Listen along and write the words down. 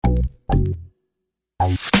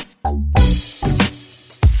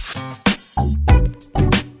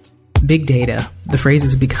Big data, the phrase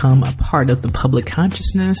has become a part of the public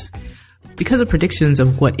consciousness because of predictions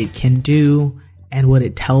of what it can do and what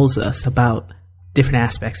it tells us about different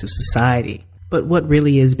aspects of society. But what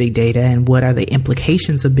really is big data, and what are the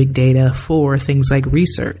implications of big data for things like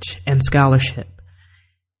research and scholarship?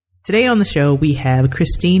 Today on the show, we have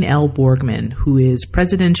Christine L. Borgman, who is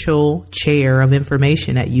Presidential Chair of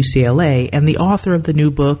Information at UCLA and the author of the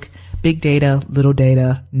new book, Big Data, Little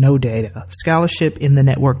Data, No Data, Scholarship in the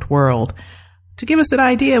Networked World, to give us an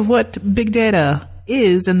idea of what big data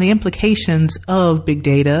is and the implications of big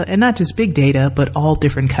data, and not just big data, but all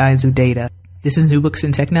different kinds of data. This is New Books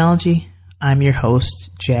in Technology. I'm your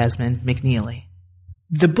host, Jasmine McNeely.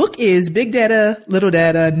 The book is Big Data, Little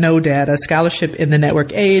Data, No Data, Scholarship in the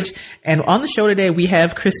Network Age. And on the show today, we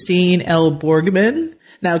have Christine L. Borgman.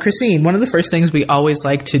 Now, Christine, one of the first things we always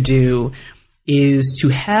like to do is to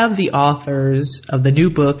have the authors of the new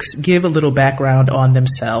books give a little background on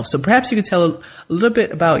themselves. So perhaps you could tell a little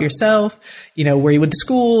bit about yourself, where you went to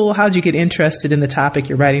school, how'd you get interested in the topic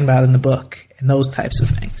you're writing about in the book, and those types of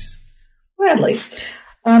things. Gladly.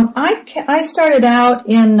 I started out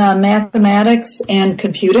in mathematics and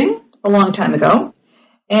computing a long time ago,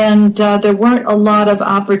 and there weren't a lot of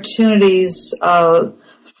opportunities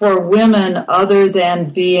for women other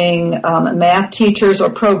than being math teachers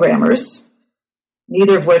or programmers,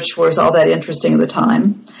 neither of which was all that interesting at the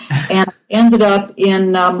time, and ended up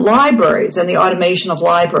in libraries and the automation of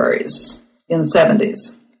libraries in the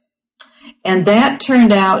 70s. And that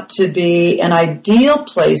turned out to be an ideal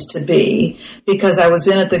place to be because I was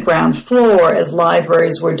in at the ground floor as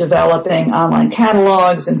libraries were developing online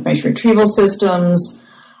catalogs, information retrieval systems,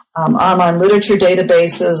 online literature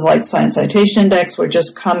databases like Science Citation Index were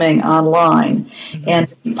just coming online, and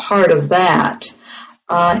to be part of that.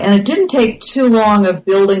 And it didn't take too long of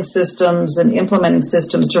building systems and implementing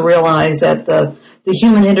systems to realize that the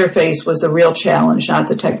human interface was the real challenge, not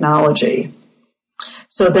the technology.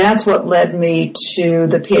 So that's what led me to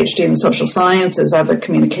the PhD in social sciences. I have a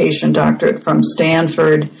communication doctorate from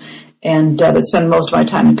Stanford, and I've spent most of my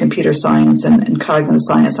time in computer science and cognitive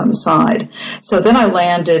science on the side. So then I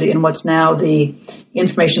landed in what's now the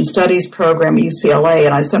Information Studies program at UCLA,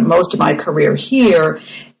 and I spent most of my career here,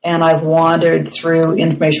 and I've wandered through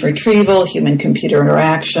information retrieval, human-computer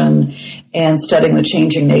interaction, and studying the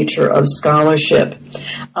changing nature of scholarship.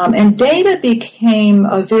 And data became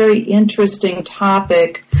a very interesting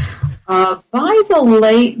topic by the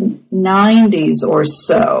late 90s or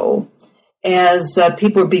so, as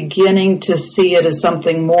people were beginning to see it as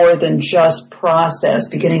something more than just process,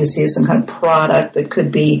 beginning to see it as some kind of product that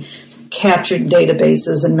could be captured in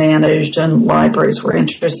databases and managed, and libraries were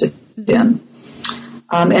interested in.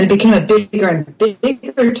 And it became a bigger and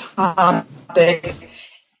bigger topic,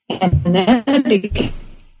 and then it became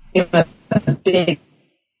a big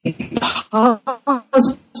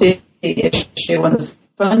policy issue when the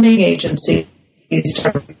funding agencies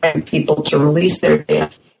started requiring people to release their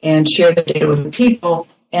data and share the data with the people,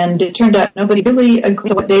 and it turned out nobody really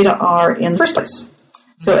agrees on what data are in the first place.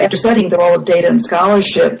 So after studying the role of data in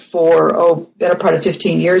scholarship for, better part of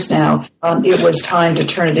 15 years now, it was time to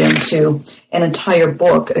turn it into an entire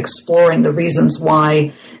book exploring the reasons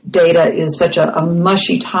why data is such a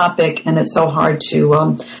mushy topic, and it's so hard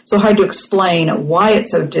to explain why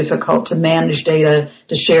it's so difficult to manage data,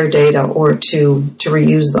 to share data, or to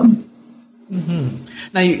reuse them. Mm-hmm.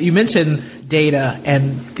 Now, you mentioned data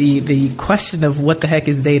and the question of what the heck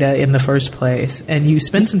is data in the first place, and you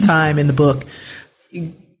spend some time in the book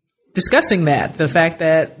discussing that, the fact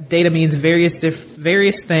that data means various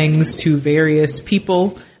things to various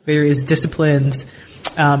people, various disciplines,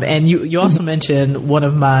 and you also mentioned one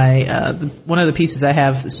of the pieces I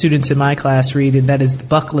have students in my class read, and that is the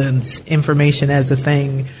Buckland's Information as a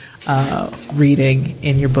Thing reading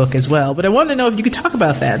in your book as well. But I wanted to know if you could talk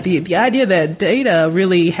about that, the idea that data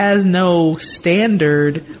really has no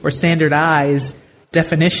standard or standardized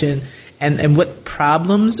definition, and what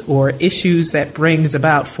problems or issues that brings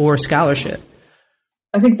about for scholarship.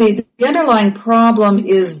 I think the underlying problem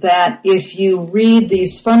is that if you read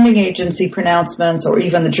these funding agency pronouncements or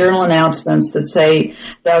even the journal announcements that say,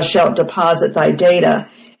 thou shalt deposit thy data,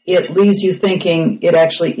 it leaves you thinking it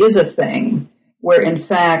actually is a thing, where in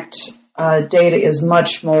fact data is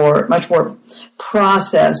much more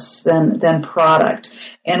process than product.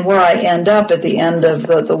 And where I end up at the end of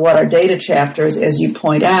the What Are Data chapters, as you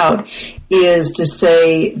point out, is to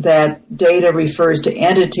say that data refers to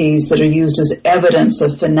entities that are used as evidence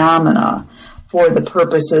of phenomena for the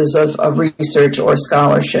purposes of research or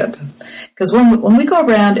scholarship. Because when we go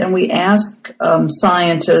around and we ask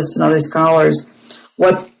scientists and other scholars,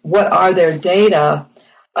 what are their data,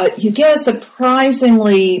 you get a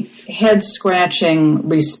surprisingly head-scratching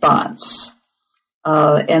response.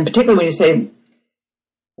 And particularly when you say,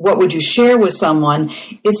 what would you share with someone?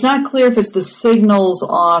 It's not clear if it's the signals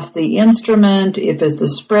off the instrument, if it's the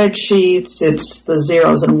spreadsheets, it's the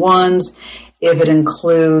zeros and ones, if it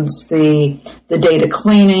includes the data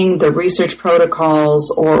cleaning, the research protocols,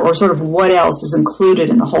 or sort of what else is included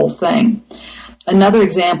in the whole thing. Another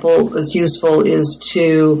example that's useful is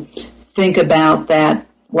to think about that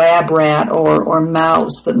lab rat or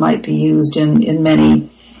mouse that might be used in many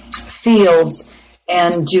fields.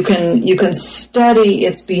 And you can study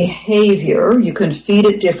its behavior. You can feed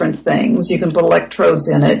it different things. You can put electrodes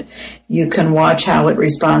in it. You can watch how it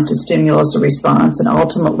responds to stimulus or response. And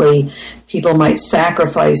ultimately, people might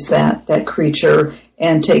sacrifice that creature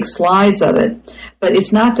and take slides of it. But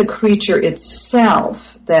it's not the creature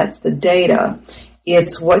itself that's the data.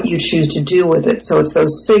 It's what you choose to do with it. So it's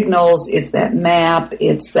those signals, it's that map,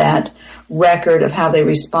 it's that record of how they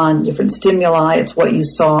respond to different stimuli, it's what you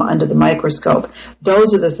saw under the microscope.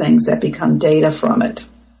 Those are the things that become data from it.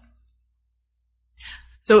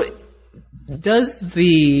 So does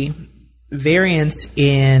the variance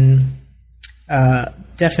in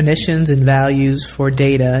definitions and values for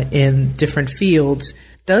data in different fields,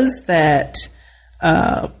 does that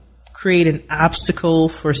create an obstacle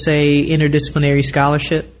for, say, interdisciplinary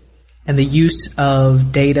scholarship and the use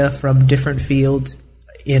of data from different fields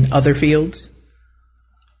in other fields?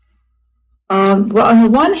 Well, on the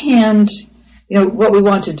one hand, what we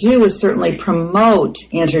want to do is certainly promote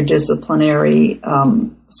interdisciplinary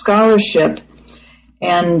scholarship,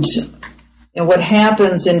 and what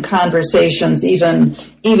happens in conversations, even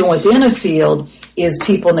within a field, is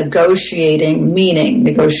people negotiating meaning,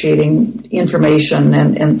 negotiating information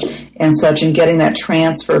and such, and getting that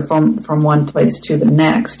transfer from one place to the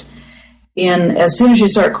next. As soon as you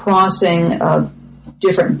start crossing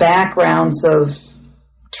different backgrounds of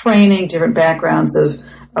training, different backgrounds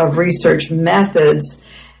of research methods,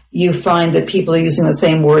 you find that people are using the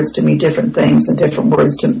same words to mean different things and different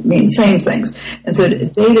words to mean same things. And so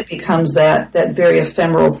data becomes that very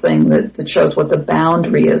ephemeral thing that shows what the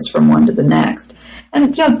boundary is from one to the next.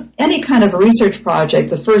 And any kind of research project,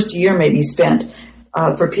 the first year may be spent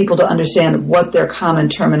for people to understand what their common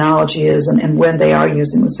terminology is and when they are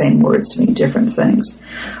using the same words to mean different things.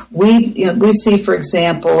 We see, for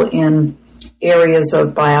example, in areas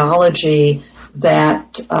of biology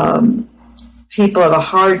that people have a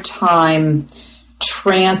hard time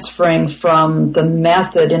transferring from the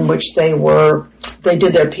method in which they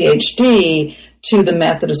did their PhD to the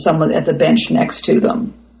method of someone at the bench next to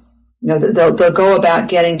them. They'll go about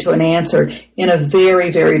getting to an answer in a very,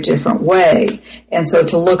 very different way. And so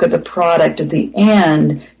to look at the product at the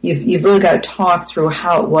end, you've really got to talk through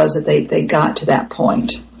how it was that they got to that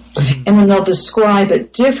point. Mm-hmm. And then they'll describe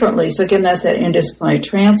it differently. So again, that's that interdisciplinary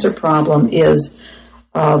transfer problem is,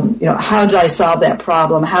 how did I solve that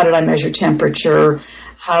problem? How did I measure temperature?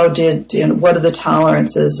 What are the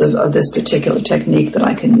tolerances of this particular technique that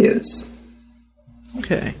I can use?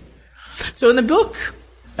 Okay. So in the book,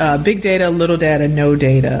 Big Data, Little Data, No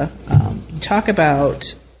Data, you talk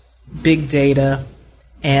about big data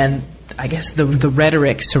and I guess the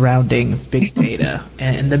rhetoric surrounding big data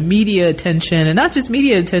and the media attention, and not just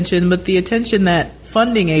media attention, but the attention that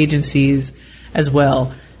funding agencies as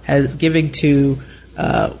well has giving to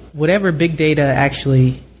whatever big data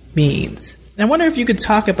actually means. And I wonder if you could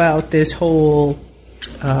talk about this whole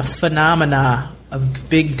phenomena of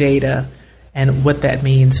big data and what that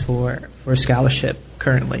means for scholarship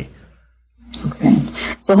currently. Okay,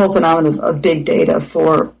 so the whole phenomenon of big data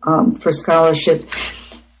for scholarship.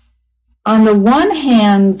 On the one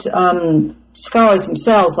hand, scholars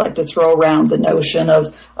themselves like to throw around the notion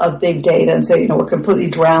of big data and say, we're completely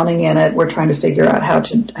drowning in it. We're trying to figure out how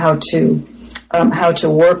to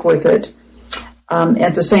work with it.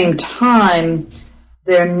 At the same time,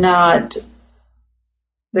 they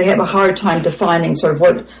have a hard time defining sort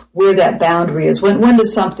of where that boundary is. When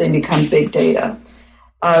does something become big data?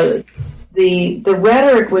 The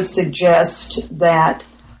rhetoric would suggest that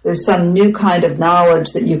there's some new kind of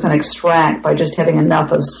knowledge that you can extract by just having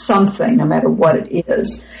enough of something, no matter what it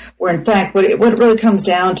is. Where in fact, what it really comes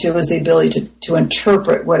down to is the ability to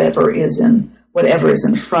interpret whatever is in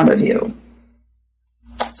front of you.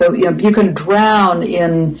 So you can drown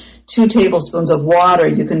in 2 tablespoons of water.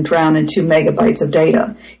 You can drown in 2 megabytes of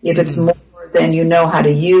data. If it's more than you know how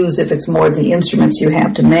to use, if it's more the instruments you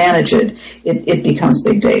have to manage it, it becomes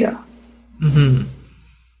big data. Mm-hmm.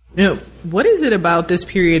 What is it about this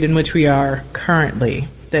period in which we are currently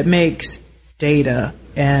that makes data,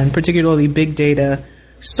 and particularly big data,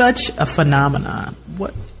 such a phenomenon,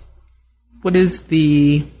 what is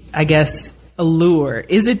the, I guess, allure?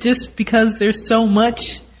 Is it just because there's so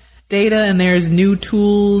much data and there's new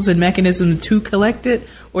tools and mechanisms to collect it,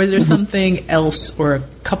 or is there something else or a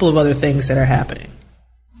couple of other things that are happening?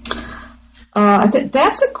 I think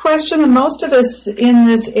that's a question that most of us in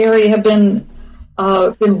this area have been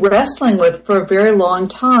wrestling with for a very long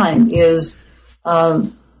time. You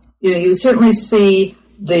certainly see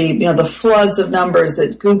the floods of numbers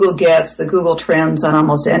that Google gets, the Google trends on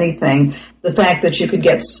almost anything. The fact that you could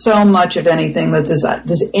get so much of anything that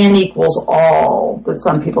this N equals all that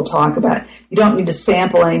some people talk about. You don't need to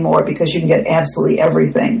sample anymore because you can get absolutely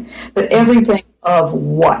everything. But everything of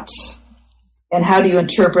what? And how do you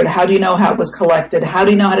interpret it? How do you know how it was collected? How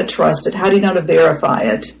do you know how to trust it? How do you know how to verify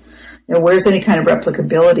it? Where's any kind of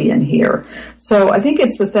replicability in here? So I think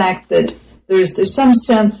it's the fact that there's some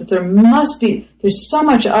sense that there's so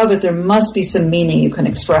much of it, there must be some meaning you can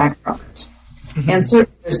extract from it. Mm-hmm. And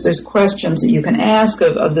certainly there's questions that you can ask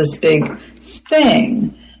of this big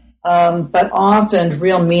thing, but often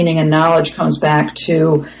real meaning and knowledge comes back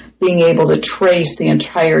to being able to trace the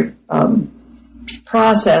entire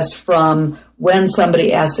process from when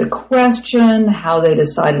somebody asked a question, how they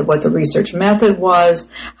decided what the research method was,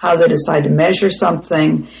 how they decided to measure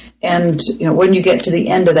something. And, when you get to the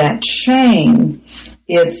end of that chain,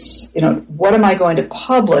 it's, what am I going to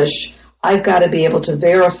publish? I've got to be able to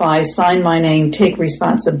verify, sign my name, take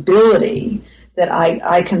responsibility that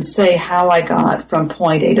I can say how I got from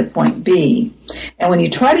point A to point B. And when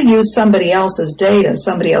you try to use somebody else's data,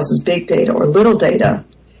 somebody else's big data or little data,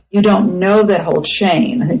 you don't know that whole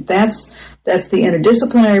chain. I think that's the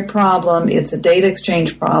interdisciplinary problem. It's a data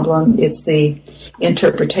exchange problem. It's the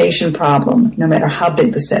interpretation problem, no matter how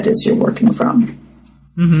big the set is you're working from.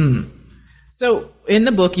 Mm-hmm. So in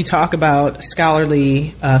the book, you talk about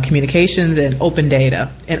scholarly communications and open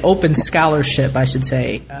data and open scholarship, I should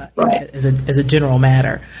say, right. as a general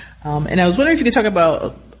matter. And I was wondering if you could talk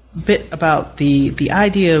a bit about the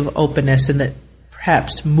idea of openness and that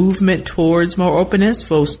perhaps movement towards more openness,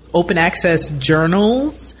 for open access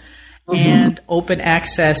journals and open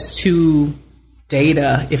access to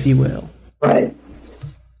data, if you will. Right.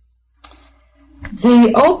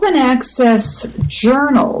 The open access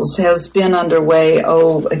journals has been underway,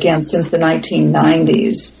 since the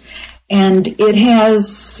 1990s. And it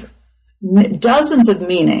has dozens of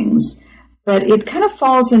meanings, but it kind of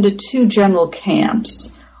falls into two general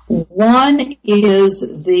camps. One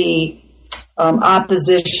is the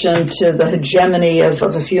opposition to the hegemony of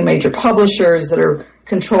a few major publishers that are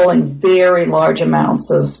controlling very large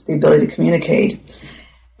amounts of the ability to communicate.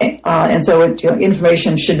 And so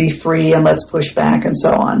information should be free and let's push back and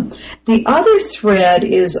so on. The other thread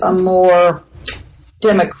is a more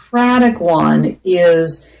democratic one,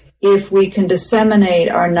 is if we can disseminate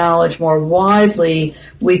our knowledge more widely,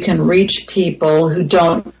 we can reach people who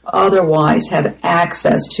don't otherwise have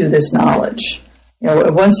access to this knowledge.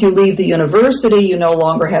 Once you leave the university, you no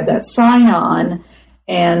longer have that sign-on,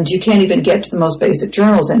 and you can't even get to the most basic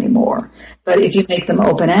journals anymore. But if you make them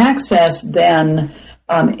open access, then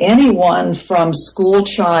anyone from school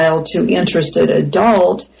child to interested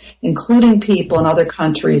adult, including people in other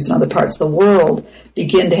countries and other parts of the world,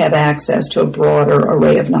 begin to have access to a broader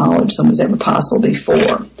array of knowledge than was ever possible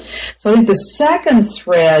before. So I think the second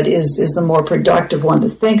thread is the more productive one to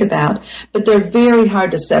think about, but they're very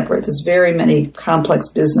hard to separate. There's very many complex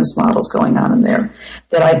business models going on in there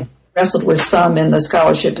that I wrestled with some in the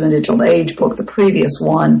Scholarship in the Digital Age book, the previous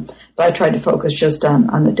one, but I tried to focus just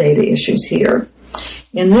on the data issues here.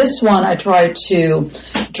 In this one, I tried to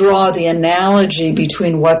draw the analogy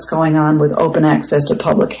between what's going on with open access to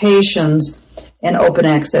publications and open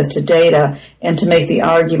access to data, and to make the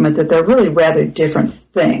argument that they're really rather different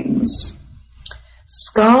things.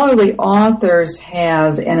 Scholarly authors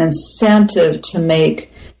have an incentive to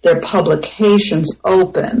make their publications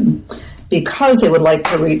open because they would like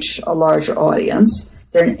to reach a larger audience.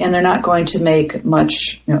 They're not going to make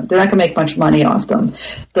much, they're not going to make much money off them.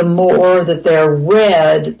 The more that they're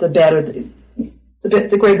read, the better,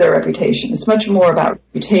 the greater their reputation. It's much more about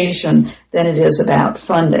reputation than it is about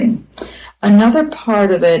funding. Another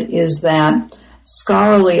part of it is that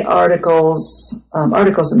scholarly articles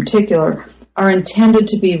in particular, are intended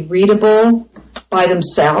to be readable by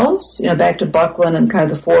themselves, back to Buckland and kind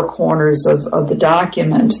of the four corners of the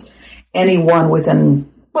document. Anyone with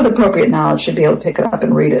appropriate knowledge should be able to pick it up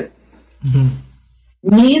and read it. Mm-hmm.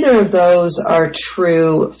 Neither of those are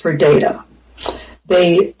true for data.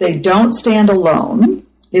 They don't stand alone.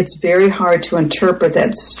 It's very hard to interpret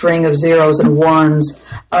that string of zeros and ones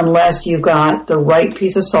unless you've got the right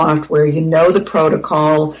piece of software, the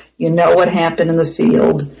protocol, you know what happened in the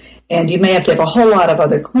field, and you may have to have a whole lot of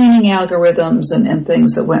other cleaning algorithms and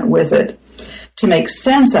things that went with it to make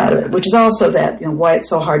sense out of it, which is also why it's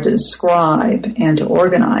so hard to describe and to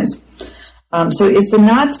organize. So it's the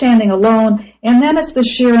not standing alone, and then it's the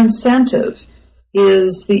sheer incentive,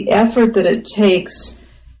 is the effort that it takes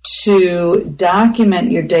to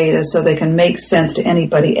document your data so they can make sense to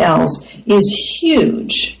anybody else is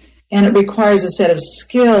huge. And it requires a set of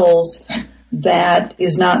skills that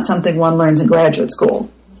is not something one learns in graduate school.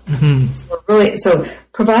 Mm-hmm. So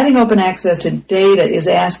providing open access to data is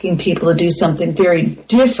asking people to do something very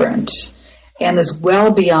different, and is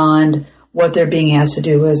well beyond what they're being asked to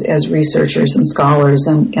do as researchers and scholars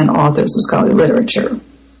and authors of scholarly literature.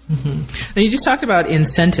 Mm-hmm. Now, you just talked about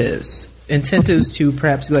incentives to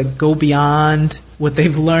perhaps go beyond what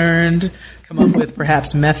they've learned, come up with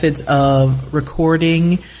perhaps methods of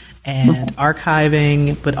recording and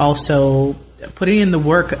archiving, but also putting in the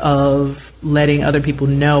work of letting other people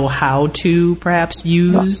know how to perhaps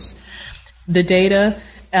use the data.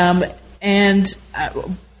 And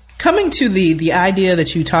coming to the idea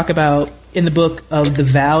that you talk about in the book of the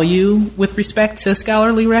value with respect to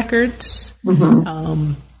scholarly records.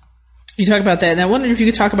 Mm-hmm. You talk about that, and I wonder if you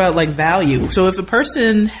could talk about value. So if a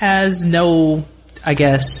person has no, I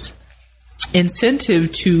guess,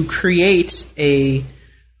 incentive to create a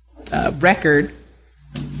record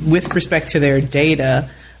with respect to their data,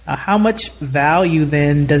 how much value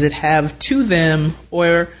then does it have to them,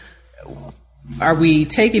 or are we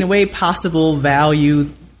taking away possible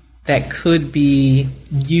value that could be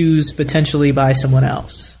used potentially by someone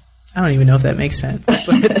else? I don't even know if that makes sense.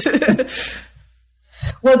 But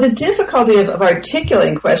well, the difficulty of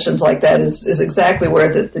articulating questions like that is exactly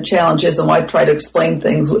where the challenge is, and why I try to explain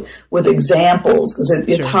things with examples, because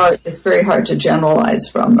it's hard. It's very hard to generalize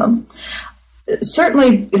from them.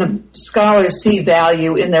 Certainly, scholars see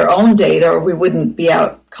value in their own data, or we wouldn't be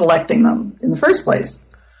out collecting them in the first place.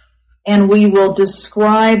 And we will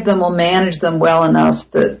describe them, will manage them well enough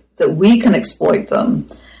that we can exploit them.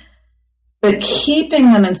 But keeping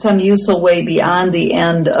them in some useful way beyond the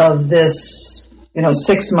end of this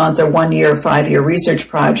 6-month or 1 year, 5-year research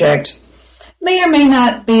project may or may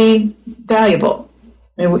not be valuable.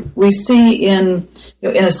 I mean, we see in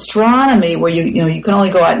astronomy, where you can only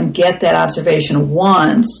go out and get that observation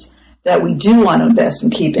once, that we do want to invest in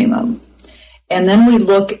keeping them. And then we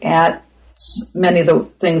look at many of the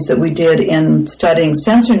things that we did in studying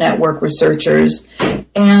sensor network researchers,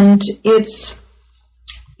 and it's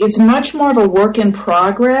much more of a work in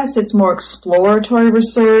progress. It's more exploratory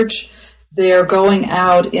research. They're going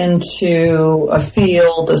out into a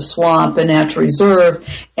field, a swamp, a natural reserve,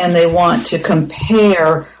 and they want to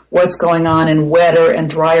compare what's going on in wetter and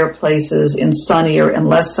drier places, in sunnier and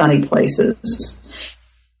less sunny places.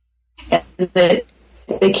 And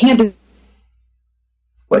they can't do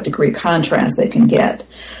what degree of contrast they can get.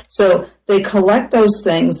 So they collect those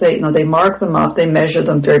things, they mark them up, they measure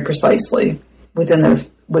them very precisely within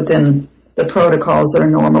the protocols that are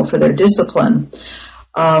normal for their discipline.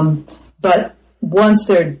 But once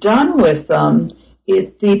they're done with them,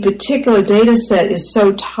 the particular data set is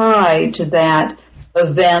so tied to that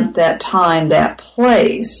event, that time, that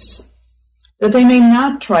place, that they may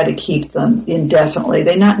not try to keep them indefinitely.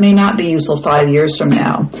 They may not be useful 5 years from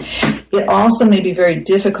now. It also may be very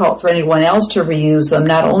difficult for anyone else to reuse them,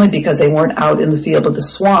 not only because they weren't out in the field of the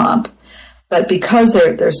swamp, but because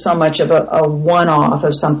there's so much of a one-off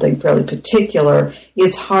of something fairly particular,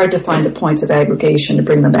 it's hard to find the points of aggregation to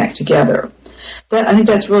bring them back together. I think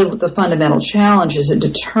that's really what the fundamental challenge is, to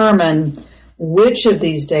determine which of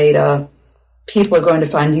these data people are going to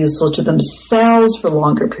find useful to themselves for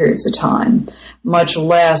longer periods of time, much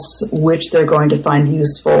less which they're going to find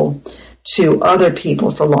useful to other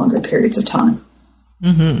people for longer periods of time.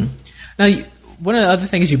 Mm-hmm. Now, one of the other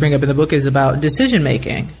things you bring up in the book is about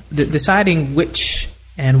decision-making, deciding which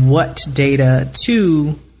and what data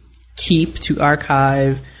to keep, to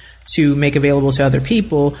archive, to make available to other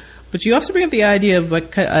people. But you also bring up the idea of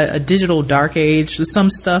a digital dark age. Some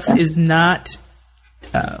stuff is not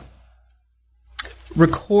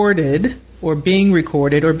recorded or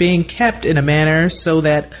being kept in a manner so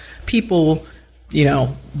that people,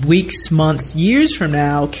 weeks, months, years from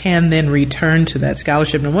now can then return to that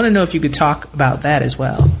scholarship. And I want to know if you could talk about that as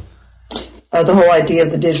well. The whole idea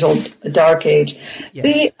of the digital dark age.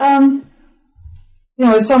 Yes.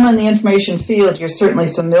 As someone in the information field, you're certainly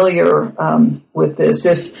familiar with this.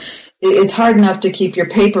 If it's hard enough to keep your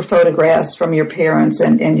paper photographs from your parents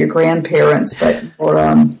and your grandparents, but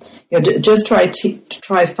just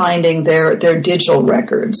try finding their digital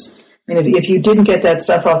records. I mean, if you didn't get that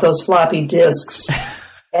stuff off those floppy disks,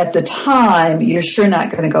 at the time, you're sure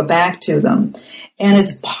not going to go back to them. And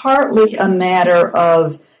it's partly a matter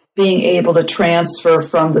of being able to transfer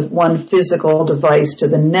from the one physical device to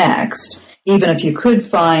the next. Even if you could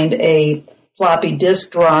find a floppy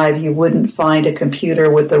disk drive, you wouldn't find a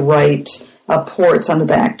computer with the right ports on the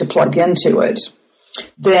back to plug into it.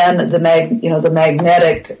 Then the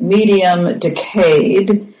magnetic medium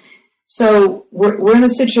decayed. So we're in a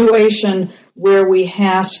situation where we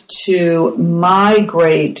have to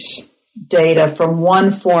migrate data from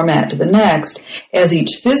one format to the next as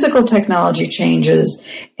each physical technology changes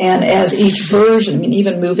and as each version, I mean,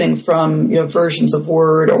 even moving from, versions of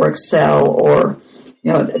Word or Excel or,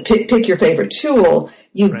 pick your favorite tool,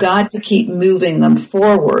 you've got to keep moving them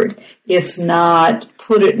forward. It's not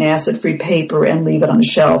put it in acid-free paper and leave it on a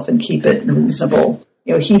shelf and keep it in reasonable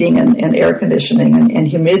heating and air conditioning and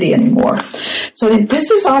humidity anymore. So I think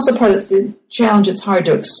this is also part of the challenge. It's hard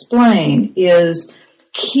to explain is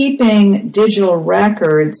keeping digital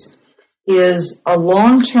records is a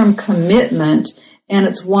long-term commitment, and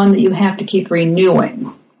it's one that you have to keep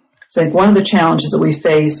renewing. So I think one of the challenges that we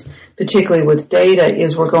face, particularly with data,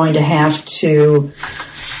 is we're going to have to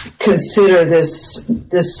consider this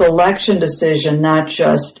selection decision not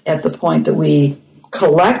just at the point that we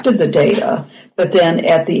collected the data, but then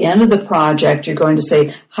at the end of the project, you're going to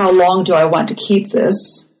say, how long do I want to keep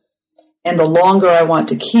this? And the longer I want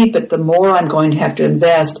to keep it, the more I'm going to have to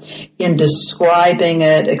invest in describing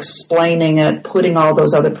it, explaining it, putting all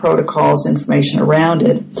those other protocols, information around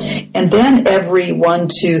it. And then every 1,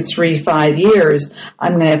 2, 3, 5 years,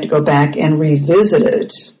 I'm going to have to go back and revisit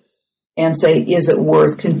it and say, is it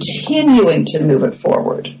worth continuing to move it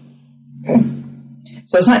forward? Okay.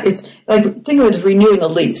 So it's like, think of it as renewing a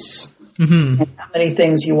lease. Mm-hmm. And how many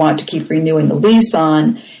things you want to keep renewing the lease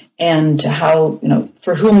on, and how,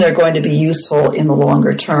 for whom they're going to be useful in the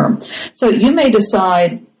longer term. So you may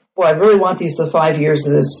decide, boy, I really want these for 5 years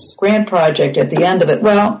of this grant project. At the end of it,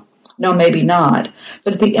 well, no, maybe not.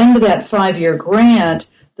 But at the end of that 5-year grant,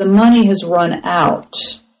 the money has run out.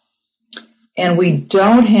 And we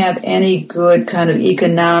don't have any good kind of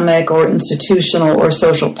economic or institutional or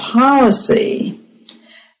social policy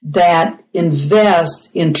that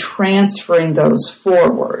invests in transferring those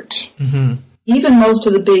forward. Mm-hmm. Even most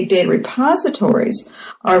of the big data repositories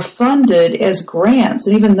are funded as grants,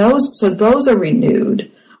 and even those are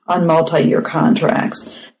renewed on multi-year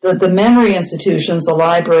contracts. The memory institutions, the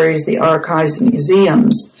libraries, the archives, the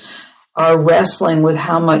museums are wrestling with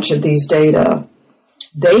how much of these data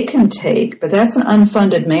they can take, but that's an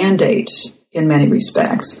unfunded mandate in many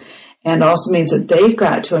respects, and also means that they've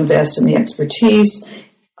got to invest in the expertise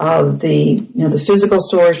of the physical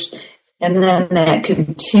storage, and then that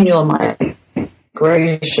continual migration.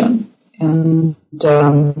 And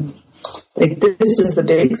this is the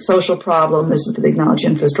big social problem. This is the big knowledge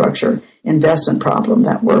infrastructure investment problem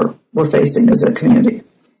that we're facing as a community.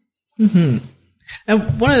 Mm-hmm.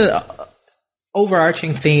 And one of the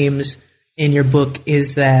overarching themes in your book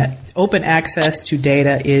is that open access to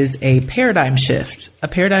data is a paradigm shift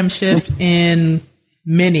in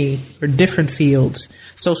many or different fields,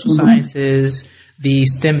 social mm-hmm. sciences, the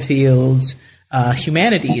STEM fields,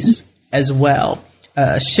 humanities as well.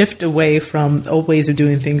 A shift away from old ways of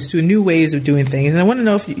doing things to new ways of doing things. And I want to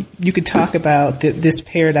know if you could talk about this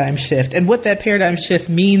paradigm shift and what that paradigm shift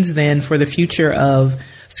means then for the future of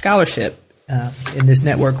scholarship in this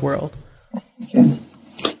network world. Okay.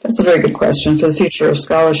 That's a very good question for the future of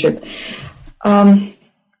scholarship.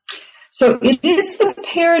 So it is the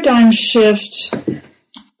paradigm shift,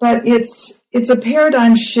 but it's a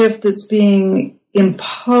paradigm shift that's being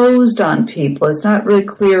imposed on people. It's not really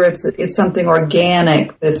clear. It's something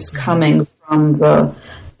organic that's coming from the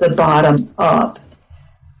bottom up.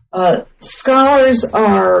 Scholars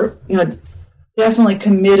are, definitely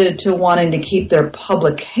committed to wanting to keep their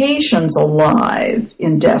publications alive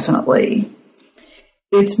indefinitely.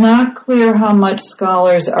 It's not clear how much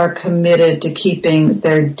scholars are committed to keeping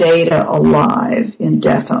their data alive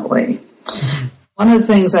indefinitely. One of the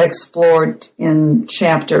things I explored in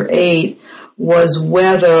Chapter 8 was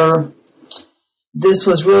whether this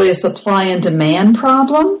was really a supply and demand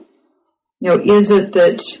problem. Is it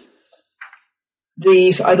that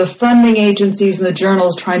are the funding agencies and the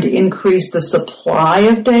journals trying to increase the supply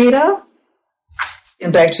of data?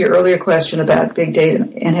 And back to your earlier question about big data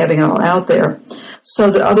and having it all out there,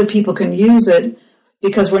 so that other people can use it,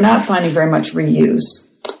 because we're not finding very much reuse.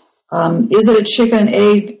 Is it a chicken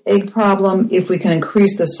and egg problem? If we can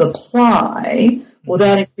increase the supply, will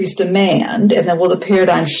that increase demand? And then will the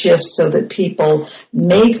paradigm shift so that people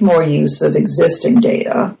make more use of existing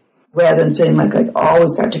data rather than feeling like they've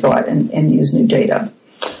always got to go out and use new data?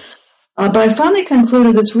 But I finally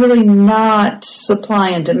concluded it's really not supply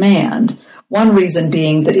and demand. One reason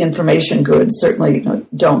being that information goods certainly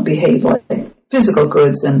don't behave like physical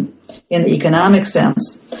goods in the economic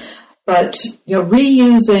sense. But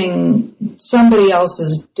reusing somebody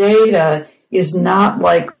else's data is not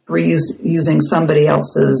like reusing somebody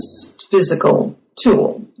else's physical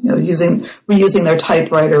tool. Reusing their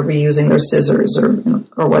typewriter, reusing their scissors,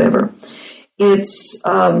 or whatever. It's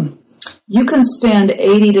you can spend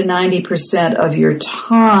 80 to 90% of your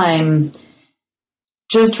time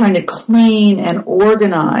just trying to clean and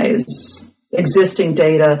organize existing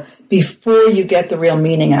data before you get the real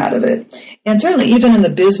meaning out of it. And certainly even in the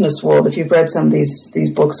business world, if you've read some of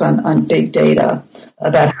these books on big data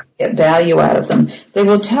about how to get value out of them, they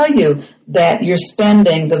will tell you that you're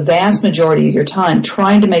spending the vast majority of your time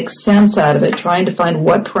trying to make sense out of it, trying to find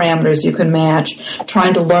what parameters you can match,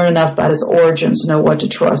 trying to learn enough about its origins to know what to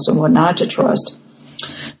trust and what not to trust.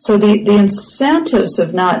 So the incentives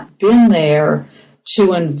have not been there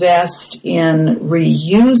to invest in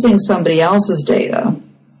reusing somebody else's data,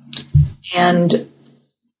 and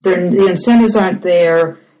the incentives aren't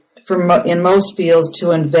there in most fields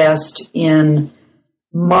to invest in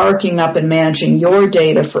marking up and managing your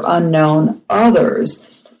data for unknown others.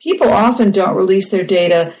 People often don't release their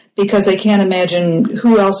data because they can't imagine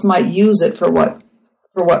who else might use it for what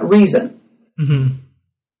reason.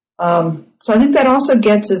 Mm-hmm. So I think that also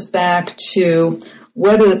gets us back to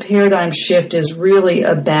whether the paradigm shift is really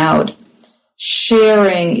about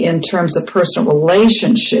sharing in terms of personal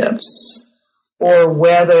relationships, or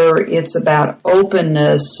whether it's about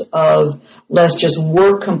openness of let's just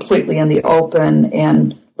work completely in the open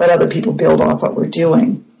and let other people build off what we're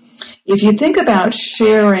doing. If you think about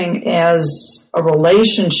sharing as a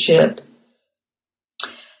relationship,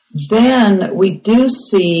 then we do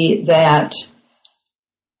see that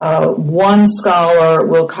one scholar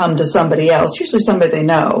will come to somebody else, usually somebody they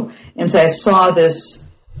know, and say, I saw this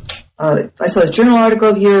journal article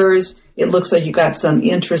of yours. It looks like you got some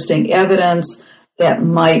interesting evidence that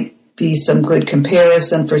might be some good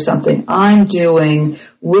comparison for something I'm doing.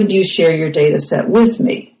 Would you share your data set with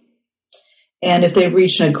me? And if they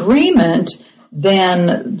reach an agreement,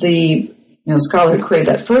 then the scholar who created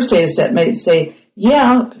that first data set may say,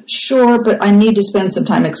 yeah, sure, but I need to spend some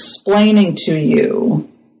time explaining to you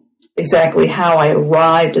exactly how I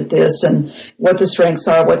arrived at this and what the strengths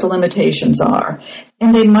are, what the limitations are.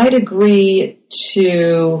 And they might agree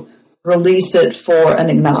to release it for an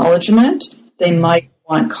acknowledgement. They might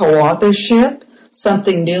want co-authorship.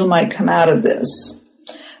 Something new might come out of this.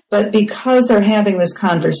 But because they're having this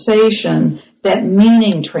conversation, that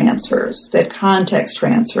meaning transfers, that context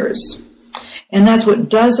transfers. And that's what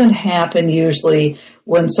doesn't happen usually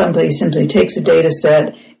when somebody simply takes a data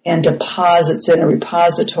set and deposits in a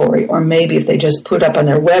repository, or maybe if they just put up on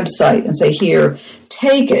their website and say, here,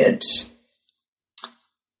 take it.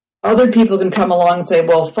 Other people can come along and say,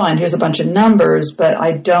 well, fine, here's a bunch of numbers, but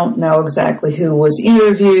I don't know exactly who was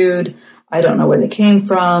interviewed. I don't know where they came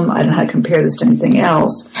from. I don't know how to compare this to anything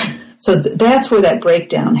else. So that's where that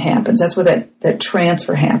breakdown happens. That's where that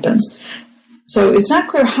transfer happens. So it's not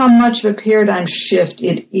clear how much of a paradigm shift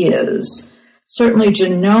it is. Certainly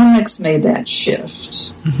genomics made that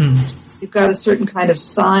shift. Mm-hmm. You've got a certain kind of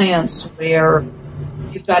science where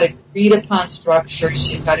you've got agreed upon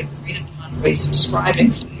structures, you've got agreed upon ways of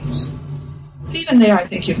describing things. But even there, I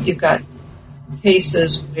think you've got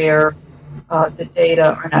cases where the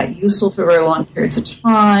data are not useful for very long periods of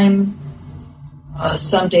time.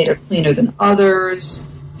 Some data are cleaner than others.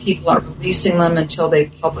 People aren't releasing them until they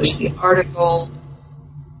publish the article.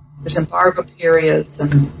 There's embargo periods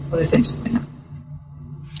and other things going on.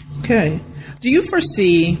 Okay. Do you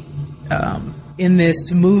foresee in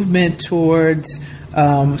this movement towards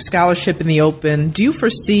scholarship in the open, do you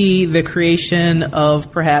foresee the creation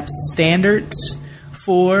of perhaps standards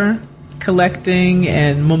for collecting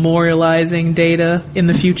and memorializing data in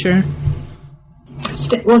the future?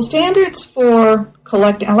 Well, standards for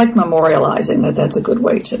collecting, I like memorializing, that's a good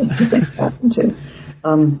way to think about it too.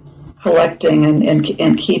 Collecting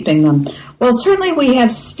and keeping them. Well, certainly we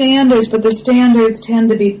have standards, but the standards tend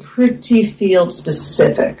to be pretty field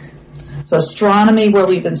specific. So astronomy, where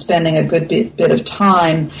we've been spending a good bit of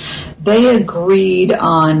time, they agreed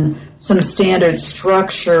on some standard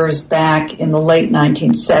structures back in the late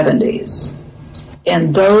 1970s.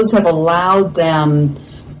 And those have allowed them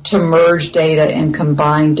to merge data and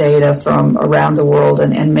combine data from around the world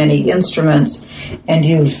and many instruments. And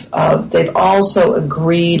they've also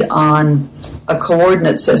agreed on a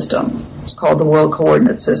coordinate system. It's called the World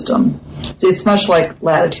Coordinate System. So it's much like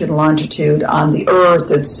latitude and longitude on the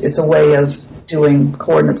Earth. It's a way of doing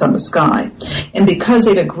coordinates on the sky. And because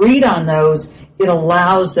they've agreed on those, it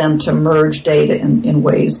allows them to merge data in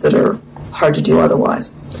ways that are hard to do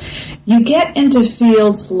otherwise. You get into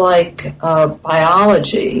fields like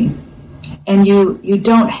biology, and you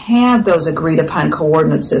don't have those agreed upon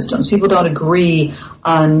coordinate systems. People don't agree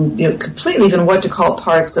on completely even what to call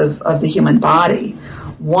parts of the human body.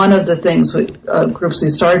 One of the things groups we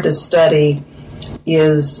started to study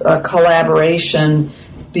is a collaboration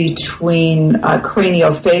between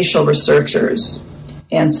craniofacial researchers.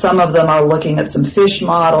 And some of them are looking at some fish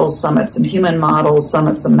models, some at some human models, some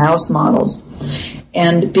at some mouse models.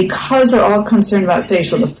 And because they're all concerned about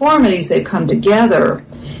facial deformities, they've come together,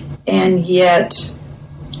 and yet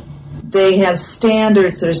they have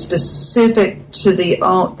standards that are specific to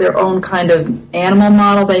their own kind of animal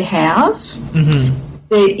model they have. Mm-hmm.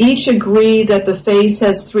 They each agree that the face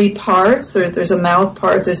has three parts. There's a mouth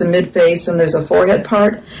part, there's a mid-face, and there's a forehead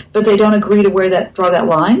part, but they don't agree to draw that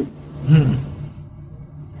line. Mm-hmm.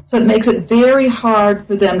 So it makes it very hard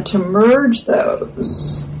for them to merge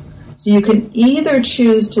those. So you can either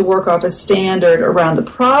choose to work off a standard around the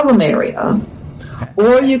problem area,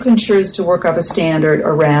 or you can choose to work off a standard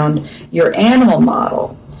around your animal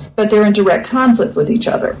model, but they're in direct conflict with each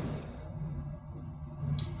other.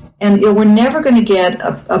 And we're never going to get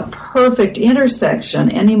a perfect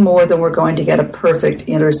intersection any more than we're going to get a perfect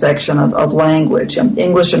intersection of language.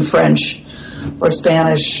 English and French or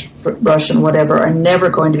Spanish, Russian, whatever, are never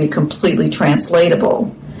going to be completely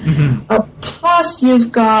translatable. Mm-hmm. Plus,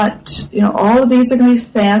 you've got, all of these are going to be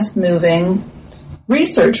fast-moving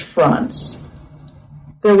research fronts.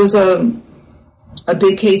 There was a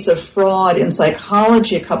big case of fraud in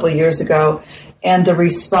psychology a couple of years ago, and the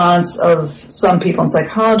response of some people in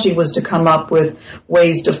psychology was to come up with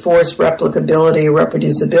ways to force replicability or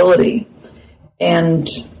reproducibility. And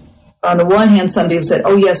on the one hand, some people said,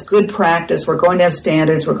 oh, yes, good practice. We're going to have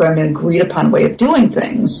standards. We're going to have an agreed-upon way of doing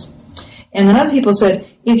things. And then other people said,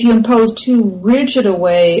 if you impose too rigid a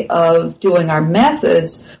way of doing our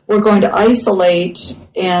methods, we're going to isolate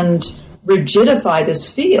and rigidify this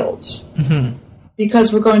field. Mm-hmm.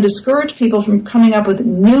 Because we're going to discourage people from coming up with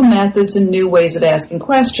new methods and new ways of asking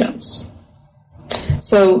questions.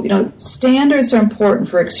 So, standards are important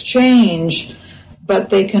for exchange,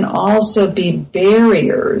 but they can also be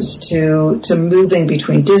barriers to moving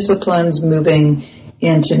between disciplines, moving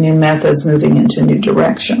into new methods, moving into new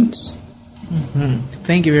directions. Mm-hmm.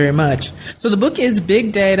 Thank you very much. So the book is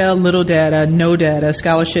Big Data, Little Data, No Data,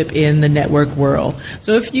 Scholarship in the Network World.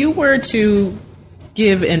 So if you were to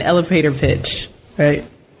give an elevator pitch, right,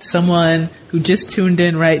 someone who just tuned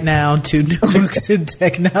in right now to New Books in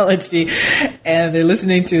Technology, and they're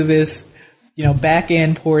listening to this, back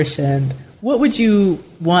end portion, what would you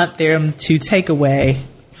want them to take away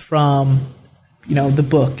from, the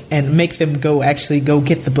book and make them go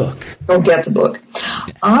get the book? Go get the book.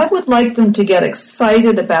 I would like them to get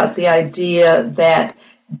excited about the idea that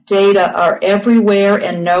data are everywhere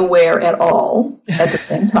and nowhere at all at the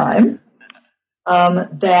same time.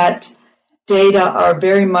 That data are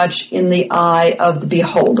very much in the eye of the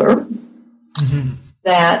beholder. Mm-hmm.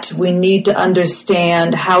 That we need to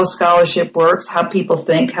understand how scholarship works, how people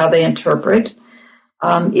think, how they interpret.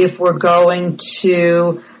 If we're going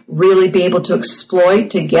to really be able to exploit,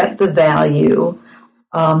 to get the value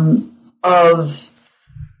of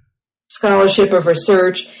scholarship, of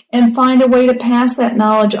research, and find a way to pass that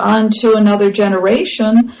knowledge on to another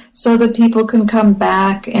generation so that people can come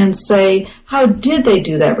back and say, how did they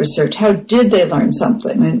do that research? How did they learn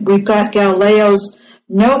something? I mean, we've got Galileo's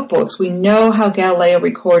notebooks. We know how Galileo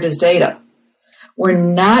recorded his data. We're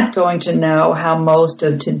not going to know how most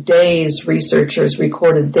of today's researchers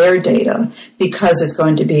recorded their data because it's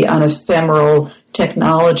going to be on ephemeral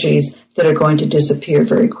technologies that are going to disappear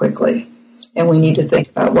very quickly. And we need to think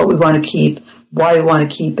about what we want to keep, why we want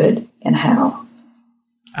to keep it, and how.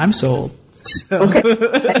 I'm sold. Okay.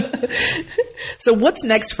 So what's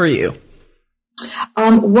next for you?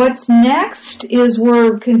 What's next is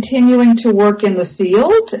we're continuing to work in the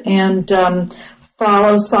field and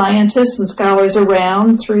follow scientists and scholars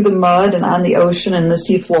around through the mud and on the ocean and the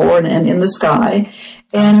seafloor and in the sky.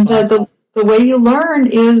 And the way you learn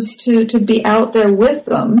is to be out there with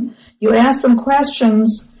them. You ask them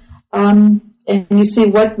questions, and you see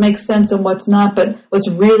what makes sense and what's not. But what's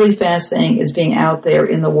really fascinating is being out there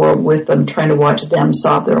in the world with them, trying to watch them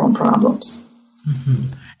solve their own problems.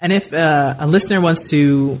 Mm-hmm. And if a listener wants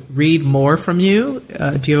to read more from you,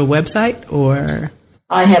 do you have a website or?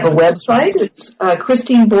 I have a website. It's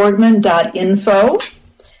christineborgman.info.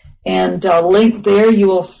 And linked there, you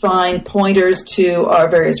will find pointers to our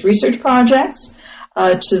various research projects.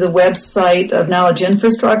 to the website of Knowledge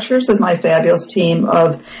Infrastructures with my fabulous team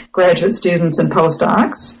of graduate students and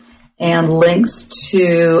postdocs, and links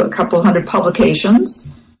to a couple hundred publications,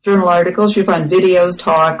 journal articles. You'll find videos,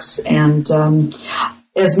 talks, and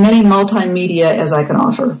as many multimedia as I can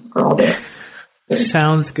offer are all there.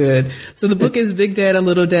 Sounds good. So the book is Big Data,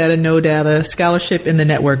 Little Data, No Data, Scholarship in the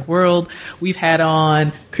Network World. We've had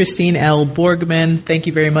on Christine L. Borgman. Thank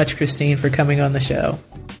you very much, Christine, for coming on the show.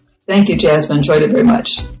 Thank you, Jasmine. Enjoyed it very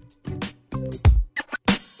much.